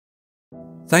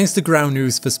Thanks to Ground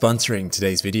News for sponsoring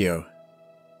today's video.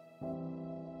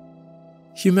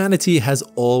 Humanity has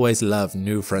always loved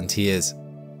new frontiers.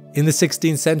 In the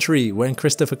 16th century, when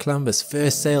Christopher Columbus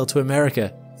first sailed to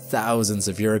America, thousands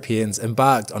of Europeans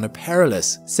embarked on a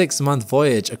perilous 6-month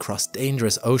voyage across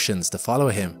dangerous oceans to follow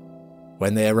him.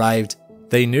 When they arrived,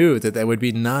 they knew that there would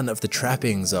be none of the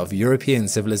trappings of European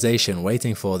civilization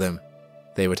waiting for them.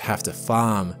 They would have to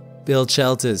farm, build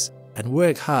shelters, and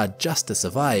work hard just to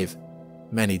survive.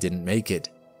 Many didn't make it,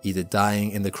 either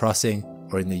dying in the crossing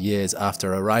or in the years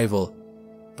after arrival.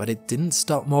 But it didn't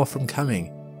stop more from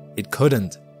coming. It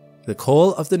couldn't. The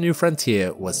call of the new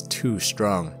frontier was too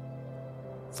strong.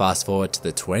 Fast forward to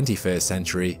the 21st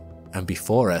century, and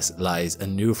before us lies a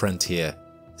new frontier: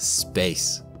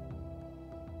 space.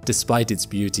 Despite its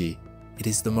beauty, it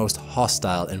is the most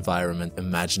hostile environment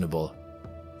imaginable.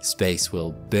 Space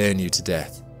will burn you to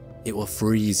death. It will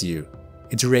freeze you.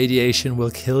 Its radiation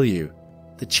will kill you.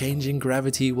 The changing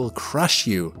gravity will crush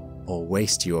you or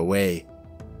waste you away.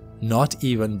 Not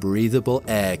even breathable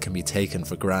air can be taken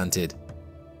for granted.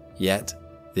 Yet,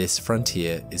 this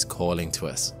frontier is calling to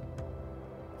us.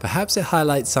 Perhaps it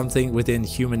highlights something within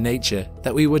human nature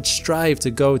that we would strive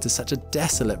to go to such a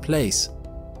desolate place.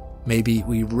 Maybe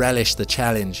we relish the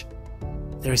challenge.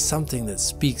 There is something that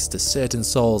speaks to certain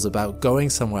souls about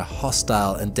going somewhere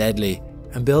hostile and deadly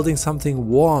and building something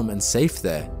warm and safe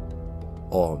there.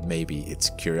 Or maybe it's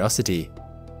curiosity.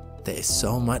 There is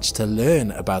so much to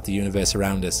learn about the universe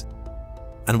around us.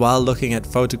 And while looking at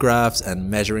photographs and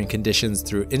measuring conditions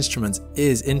through instruments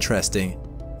is interesting,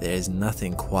 there is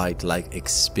nothing quite like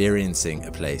experiencing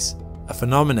a place, a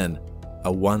phenomenon,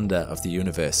 a wonder of the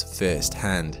universe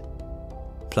firsthand.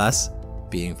 Plus,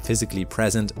 being physically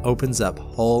present opens up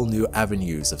whole new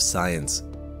avenues of science.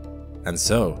 And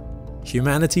so,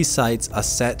 humanity's sights are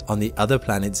set on the other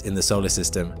planets in the solar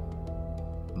system.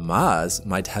 Mars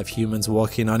might have humans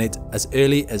walking on it as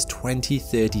early as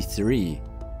 2033.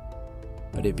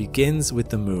 But it begins with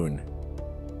the moon.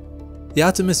 The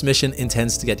Artemis mission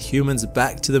intends to get humans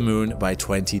back to the moon by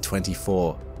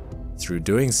 2024. Through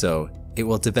doing so, it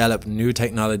will develop new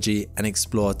technology and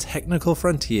explore technical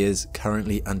frontiers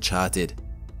currently uncharted.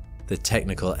 The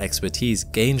technical expertise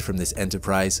gained from this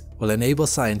enterprise will enable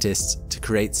scientists to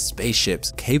create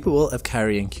spaceships capable of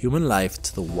carrying human life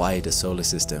to the wider solar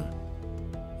system.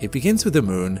 It begins with the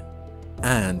moon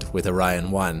and with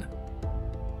Orion 1.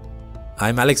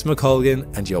 I'm Alex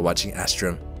McColgan and you're watching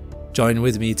Astrum. Join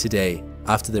with me today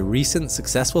after the recent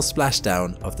successful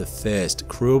splashdown of the first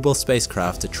crewable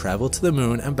spacecraft to travel to the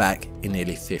moon and back in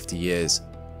nearly 50 years.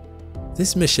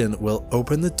 This mission will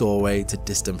open the doorway to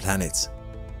distant planets.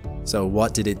 So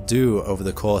what did it do over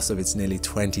the course of its nearly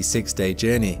 26-day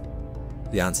journey?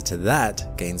 The answer to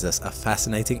that gains us a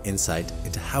fascinating insight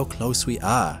into how close we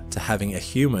are to having a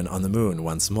human on the moon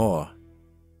once more.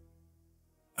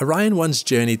 Orion 1's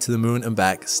journey to the moon and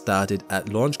back started at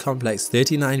Launch Complex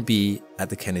 39B at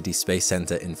the Kennedy Space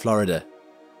Center in Florida.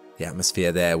 The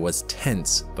atmosphere there was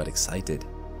tense but excited.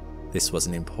 This was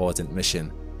an important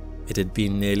mission. It had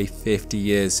been nearly 50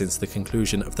 years since the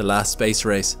conclusion of the last space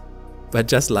race. But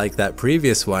just like that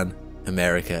previous one,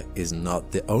 America is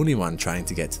not the only one trying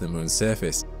to get to the moon's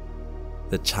surface.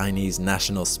 The Chinese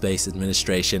National Space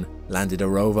Administration landed a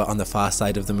rover on the far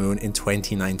side of the moon in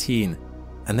 2019.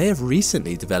 And they have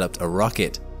recently developed a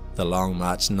rocket, the Long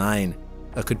March 9,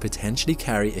 that could potentially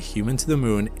carry a human to the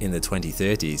moon in the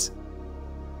 2030s.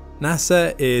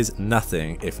 NASA is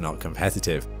nothing if not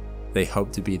competitive. They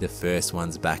hope to be the first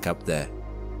ones back up there.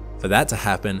 For that to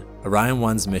happen, Orion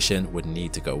 1's mission would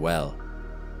need to go well.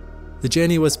 The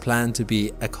journey was planned to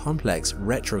be a complex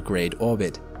retrograde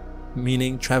orbit,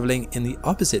 meaning traveling in the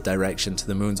opposite direction to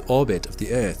the moon's orbit of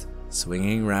the Earth,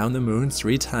 swinging around the moon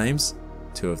 3 times,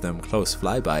 2 of them close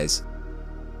flybys.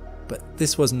 But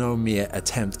this was no mere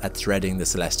attempt at threading the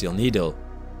celestial needle.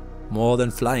 More than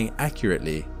flying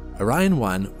accurately, Orion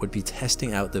 1 would be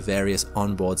testing out the various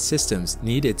onboard systems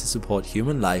needed to support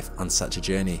human life on such a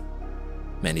journey.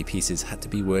 Many pieces had to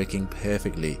be working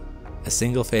perfectly. A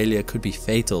single failure could be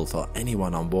fatal for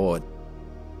anyone on board.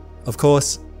 Of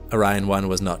course, Orion 1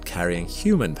 was not carrying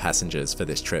human passengers for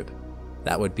this trip.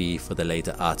 That would be for the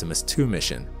later Artemis 2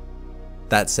 mission.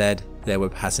 That said, there were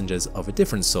passengers of a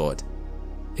different sort.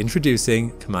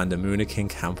 Introducing Commander Munikin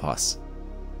Campos.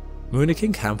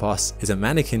 Munikin Campos is a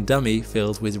mannequin dummy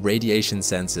filled with radiation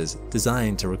sensors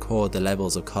designed to record the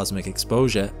levels of cosmic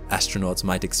exposure astronauts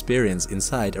might experience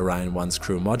inside Orion 1's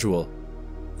crew module.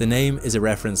 The name is a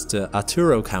reference to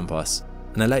Arturo Campos,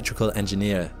 an electrical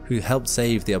engineer who helped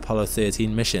save the Apollo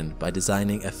 13 mission by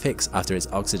designing a fix after its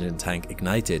oxygen tank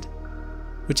ignited.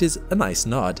 Which is a nice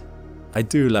nod. I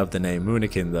do love the name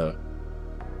Munikin though.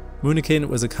 Moonikin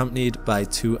was accompanied by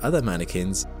 2 other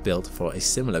mannequins built for a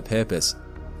similar purpose,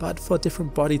 but for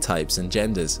different body types and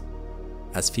genders.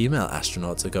 As female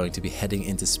astronauts are going to be heading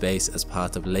into space as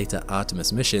part of later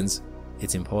Artemis missions,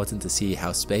 it's important to see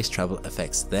how space travel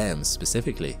affects them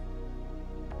specifically.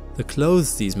 The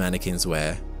clothes these mannequins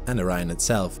wear, and Orion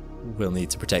itself, will need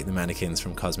to protect the mannequins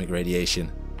from cosmic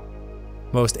radiation.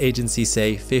 Most agencies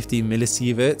say 50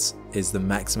 millisieverts is the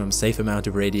maximum safe amount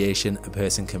of radiation a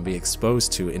person can be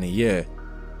exposed to in a year.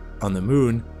 On the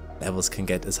Moon, levels can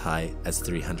get as high as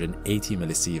 380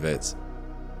 millisieverts.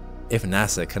 If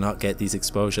NASA cannot get these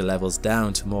exposure levels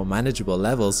down to more manageable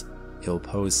levels, it will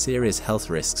pose serious health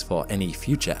risks for any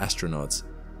future astronauts.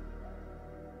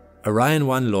 Orion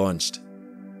 1 launched.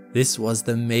 This was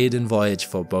the maiden voyage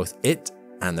for both it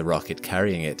and the rocket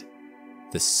carrying it.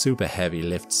 The Super Heavy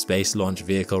Lift Space Launch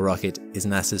Vehicle rocket is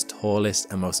NASA's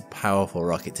tallest and most powerful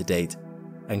rocket to date,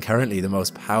 and currently the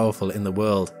most powerful in the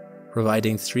world,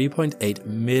 providing 3.8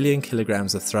 million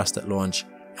kilograms of thrust at launch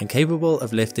and capable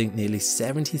of lifting nearly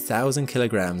 70,000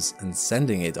 kilograms and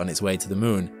sending it on its way to the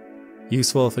Moon.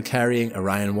 Useful for carrying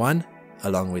Orion 1,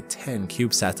 along with 10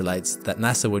 CUBE satellites that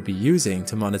NASA would be using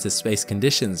to monitor space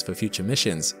conditions for future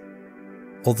missions.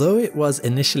 Although it was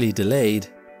initially delayed,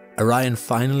 Orion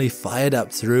finally fired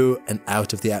up through and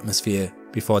out of the atmosphere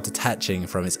before detaching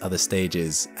from its other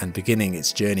stages and beginning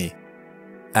its journey.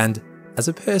 And as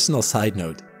a personal side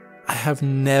note, I have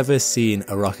never seen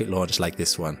a rocket launch like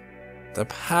this one. The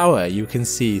power you can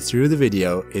see through the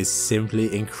video is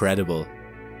simply incredible.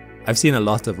 I've seen a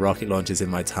lot of rocket launches in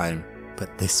my time,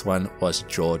 but this one was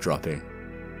jaw-dropping.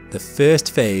 The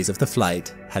first phase of the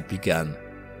flight had begun.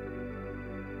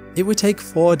 It would take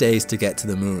 4 days to get to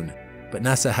the Moon, but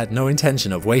NASA had no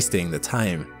intention of wasting the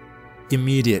time.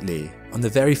 Immediately, on the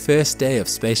very first day of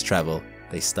space travel,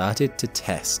 they started to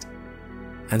test.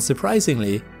 And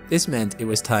surprisingly, this meant it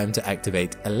was time to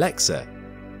activate Alexa.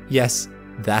 Yes,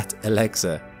 that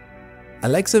Alexa.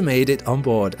 Alexa made it on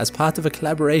board as part of a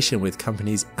collaboration with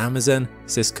companies Amazon,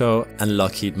 Cisco, and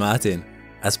Lockheed Martin,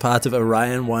 as part of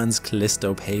Orion 1's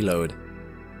Callisto payload.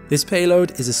 This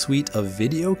payload is a suite of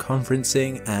video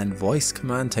conferencing and voice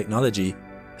command technology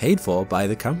paid for by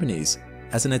the companies,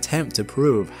 as an attempt to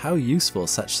prove how useful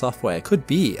such software could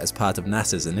be as part of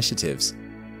NASA's initiatives.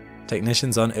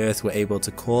 Technicians on Earth were able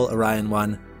to call Orion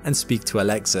 1 and speak to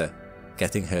Alexa,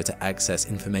 getting her to access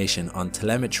information on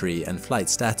telemetry and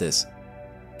flight status.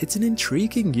 It's an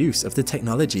intriguing use of the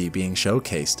technology being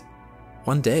showcased.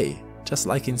 One day, just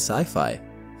like in sci-fi,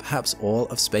 perhaps all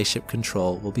of spaceship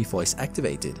control will be voice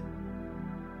activated.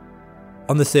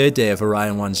 On the 3rd day of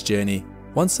Orion 1's journey,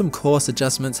 once some course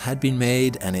adjustments had been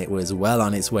made and it was well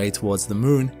on its way towards the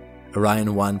Moon,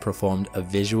 Orion 1 performed a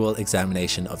visual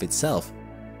examination of itself.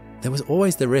 There was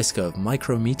always the risk of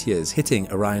micrometeors hitting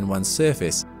Orion 1's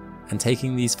surface, and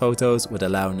taking these photos would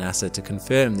allow NASA to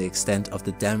confirm the extent of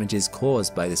the damages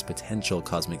caused by this potential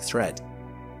cosmic threat.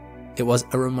 It was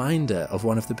a reminder of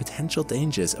one of the potential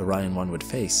dangers Orion 1 would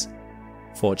face.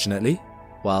 Fortunately,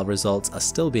 while results are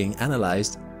still being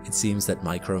analysed, it seems that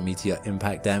micrometeor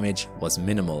impact damage was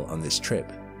minimal on this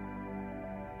trip.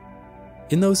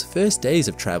 In those first days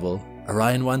of travel,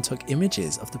 Orion 1 took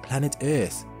images of the planet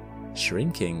Earth,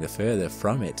 shrinking the further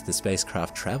from it the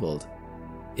spacecraft travelled.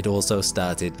 It also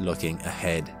started looking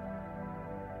ahead.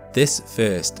 This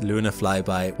first lunar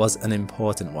flyby was an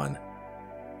important one.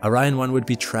 Orion 1 would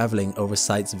be travelling over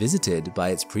sites visited by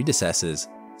its predecessors,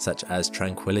 such as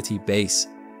Tranquility Base,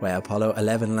 where Apollo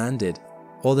 11 landed,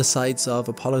 or the sites of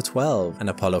Apollo 12 and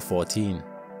Apollo 14.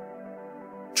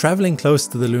 Travelling close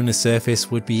to the lunar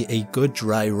surface would be a good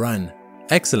dry run,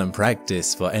 excellent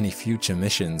practice for any future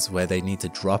missions where they need to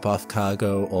drop off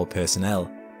cargo or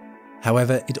personnel.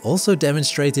 However, it also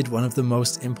demonstrated one of the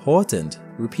most important,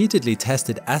 repeatedly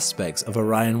tested aspects of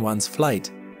Orion 1's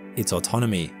flight, its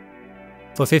autonomy.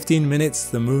 For 15 minutes,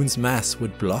 the Moon's mass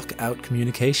would block out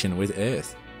communication with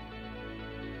Earth.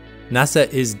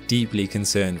 NASA is deeply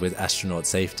concerned with astronaut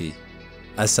safety.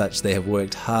 As such, they have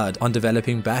worked hard on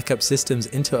developing backup systems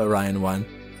into Orion 1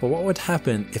 for what would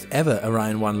happen if ever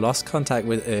Orion 1 lost contact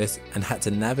with Earth and had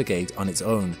to navigate on its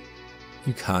own.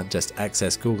 You can't just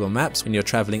access Google Maps when you're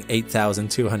traveling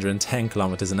 8,210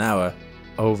 kilometers an hour,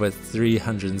 over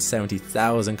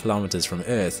 370,000 kilometers from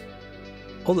Earth.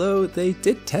 Although they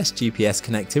did test GPS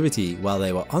connectivity while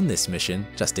they were on this mission,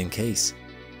 just in case.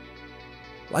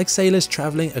 Like sailors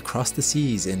traveling across the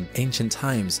seas in ancient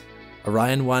times,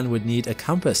 Orion 1 would need a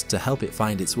compass to help it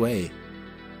find its way.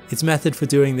 Its method for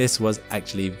doing this was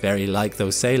actually very like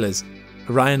those sailors.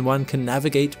 Orion 1 can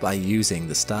navigate by using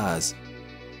the stars.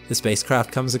 The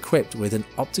spacecraft comes equipped with an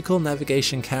optical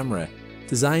navigation camera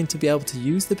designed to be able to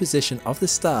use the position of the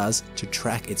stars to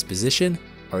track its position,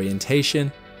 orientation,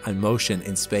 and motion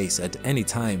in space at any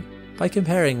time by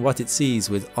comparing what it sees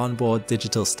with onboard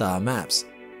digital star maps.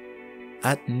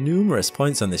 At numerous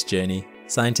points on this journey,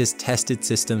 scientists tested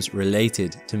systems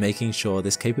related to making sure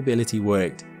this capability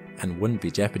worked and wouldn't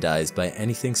be jeopardized by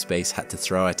anything space had to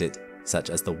throw at it, such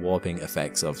as the warping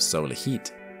effects of solar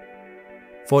heat.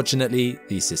 Fortunately,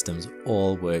 these systems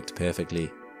all worked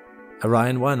perfectly.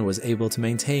 Orion 1 was able to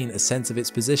maintain a sense of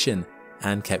its position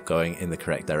and kept going in the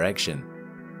correct direction.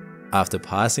 After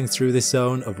passing through this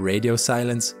zone of radio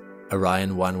silence,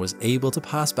 Orion 1 was able to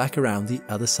pass back around the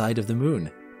other side of the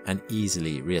moon and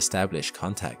easily re-establish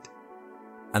contact.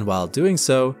 And while doing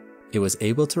so, it was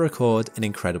able to record an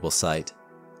incredible sight,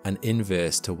 an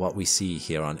inverse to what we see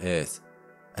here on Earth,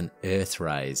 an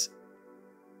Earthrise.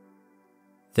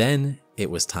 Then it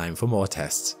was time for more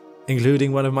tests,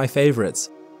 including one of my favorites,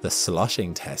 the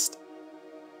sloshing test.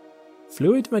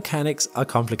 Fluid mechanics are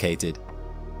complicated.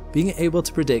 Being able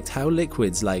to predict how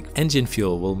liquids like engine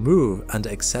fuel will move under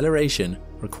acceleration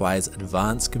requires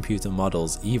advanced computer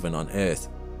models even on Earth.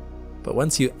 But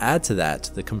once you add to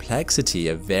that the complexity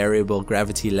of variable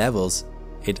gravity levels,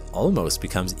 it almost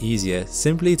becomes easier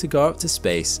simply to go up to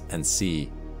space and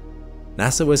see.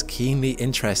 NASA was keenly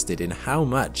interested in how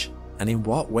much and in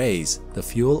what ways the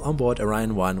fuel on board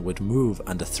Orion 1 would move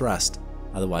under thrust,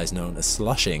 otherwise known as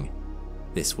sloshing.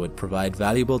 This would provide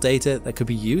valuable data that could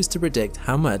be used to predict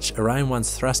how much Orion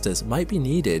 1's thrusters might be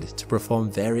needed to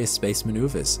perform various space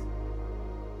maneuvers.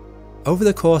 Over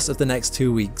the course of the next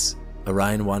 2 weeks,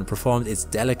 Orion 1 performed its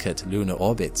delicate lunar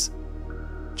orbits.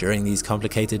 During these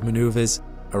complicated maneuvers,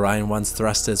 Orion 1's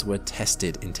thrusters were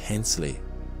tested intensely.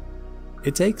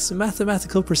 It takes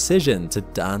mathematical precision to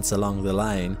dance along the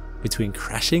line between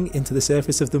crashing into the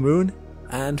surface of the moon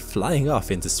and flying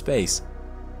off into space.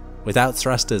 Without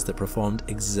thrusters that performed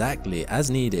exactly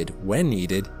as needed when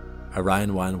needed,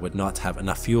 Orion 1 would not have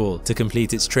enough fuel to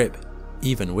complete its trip,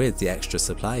 even with the extra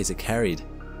supplies it carried.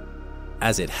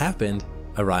 As it happened,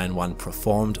 Orion 1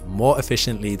 performed more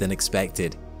efficiently than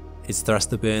expected. Its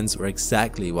thruster burns were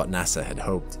exactly what NASA had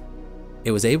hoped.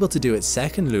 It was able to do its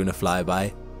second lunar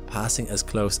flyby, passing as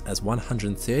close as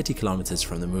 130 kilometers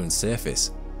from the moon's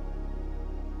surface.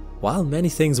 While many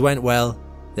things went well,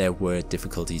 there were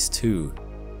difficulties too.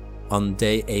 On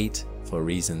day 8, for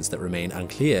reasons that remain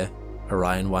unclear,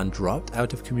 Orion 1 dropped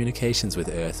out of communications with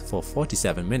Earth for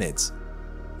 47 minutes.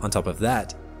 On top of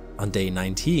that, on day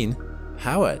 19,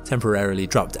 power temporarily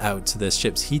dropped out to the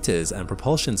ship's heaters and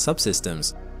propulsion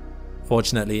subsystems.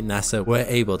 Fortunately, NASA were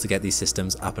able to get these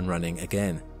systems up and running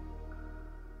again.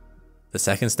 The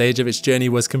second stage of its journey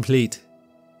was complete.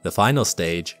 The final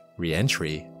stage,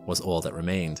 re-entry, was all that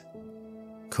remained.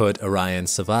 Could Orion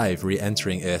survive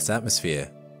re-entering Earth's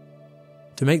atmosphere?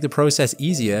 To make the process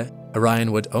easier,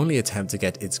 Orion would only attempt to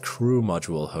get its crew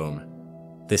module home.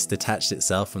 This detached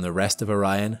itself from the rest of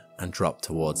Orion and dropped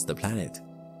towards the planet.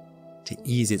 To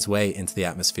ease its way into the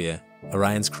atmosphere,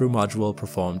 Orion's crew module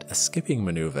performed a skipping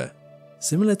maneuver,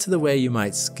 similar to the way you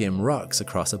might skim rocks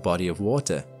across a body of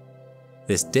water.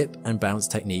 This dip and bounce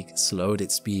technique slowed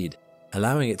its speed,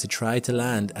 allowing it to try to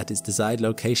land at its desired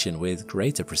location with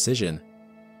greater precision.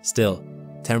 Still,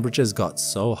 temperatures got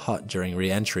so hot during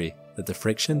re-entry that the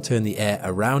friction turned the air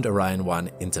around Orion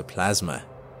 1 into plasma.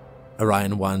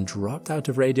 Orion 1 dropped out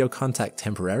of radio contact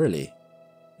temporarily.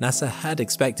 NASA had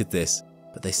expected this,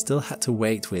 but they still had to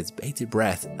wait with bated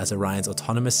breath as Orion's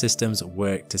autonomous systems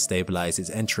worked to stabilize its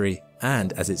entry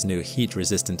and as its new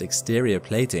heat-resistant exterior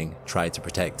plating tried to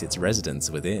protect its residents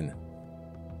within.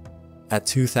 At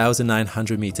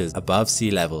 2,900 meters above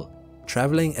sea level,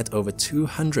 traveling at over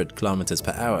 200 kilometers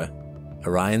per hour,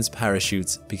 Orion's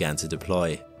parachutes began to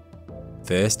deploy.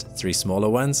 First, 3 smaller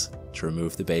ones to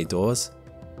remove the bay doors.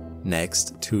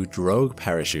 Next, 2 drogue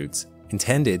parachutes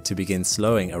intended to begin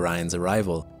slowing Orion's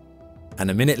arrival. And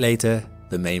a minute later,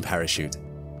 the main parachute.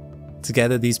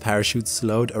 Together, these parachutes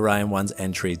slowed Orion 1's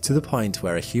entry to the point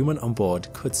where a human on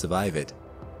board could survive it.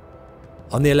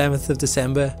 On the 11th of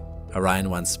December, Orion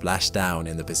 1 splashed down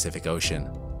in the Pacific Ocean.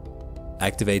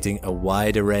 Activating a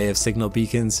wide array of signal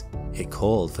beacons, it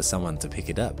called for someone to pick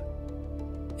it up.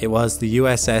 It was the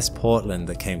USS Portland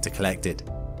that came to collect it.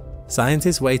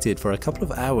 Scientists waited for a couple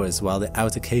of hours while the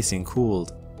outer casing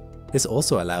cooled. This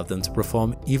also allowed them to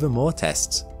perform even more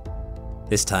tests.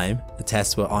 This time, the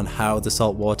tests were on how the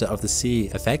salt water of the sea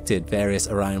affected various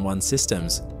Orion 1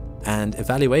 systems, and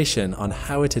evaluation on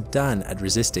how it had done at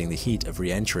resisting the heat of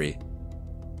re-entry.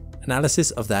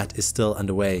 Analysis of that is still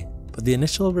underway, but the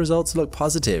initial results look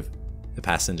positive. The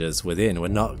passengers within were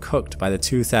not cooked by the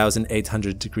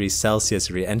 2,800 degrees Celsius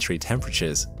re-entry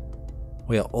temperatures.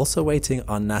 we are also waiting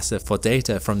on NASA for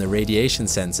data from the radiation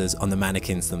sensors on the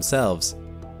mannequins themselves.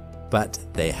 But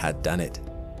they had done it.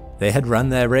 They had run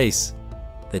their race.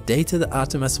 The data the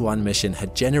Artemis 1 mission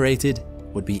had generated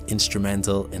would be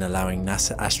instrumental in allowing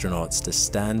NASA astronauts to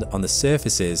stand on the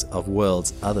surfaces of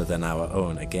worlds other than our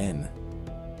own again.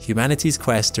 Humanity's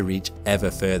quest to reach ever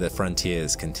further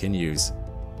frontiers continues.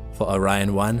 For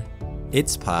Orion 1,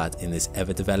 its part in this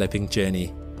ever-developing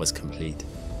journey was complete.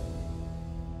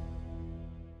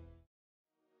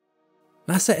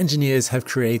 NASA engineers have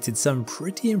created some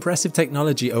pretty impressive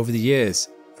technology over the years,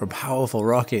 from powerful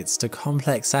rockets to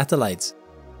complex satellites.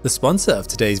 The sponsor of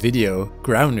today's video,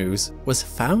 Ground News, was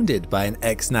founded by an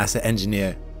ex-NASA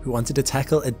engineer who wanted to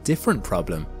tackle a different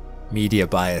problem: media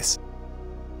bias.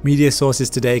 Media sources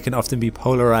today can often be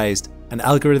polarized, and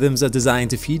algorithms are designed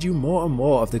to feed you more and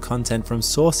more of the content from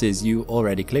sources you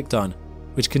already clicked on,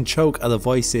 which can choke other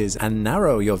voices and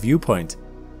narrow your viewpoint.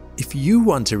 If you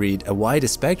want to read a wider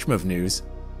spectrum of news,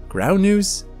 Ground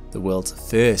News, the world's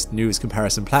first news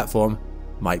comparison platform,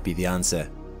 might be the answer.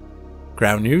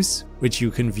 Ground News, which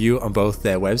you can view on both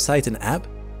their website and app,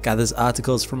 gathers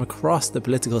articles from across the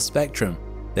political spectrum,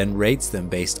 then rates them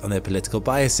based on their political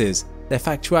biases, their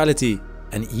factuality,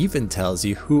 and even tells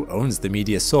you who owns the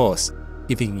media source,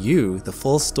 giving you the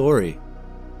full story.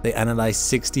 They analyze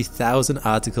 60,000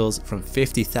 articles from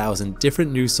 50,000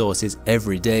 different news sources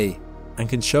every day, and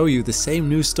can show you the same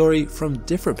news story from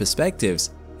different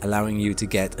perspectives, allowing you to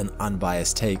get an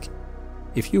unbiased take.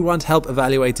 If you want help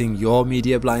evaluating your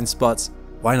media blind spots,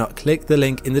 why not click the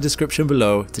link in the description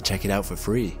below to check it out for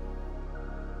free.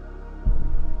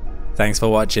 Thanks for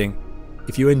watching.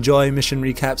 If you enjoy mission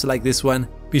recaps like this one,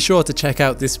 be sure to check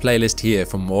out this playlist here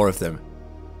for more of them.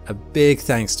 A big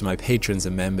thanks to my patrons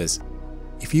and members.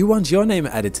 If you want your name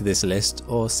added to this list,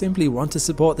 or simply want to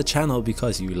support the channel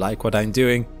because you like what I'm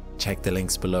doing, check the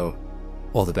links below.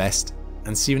 All the best,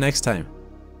 and see you next time.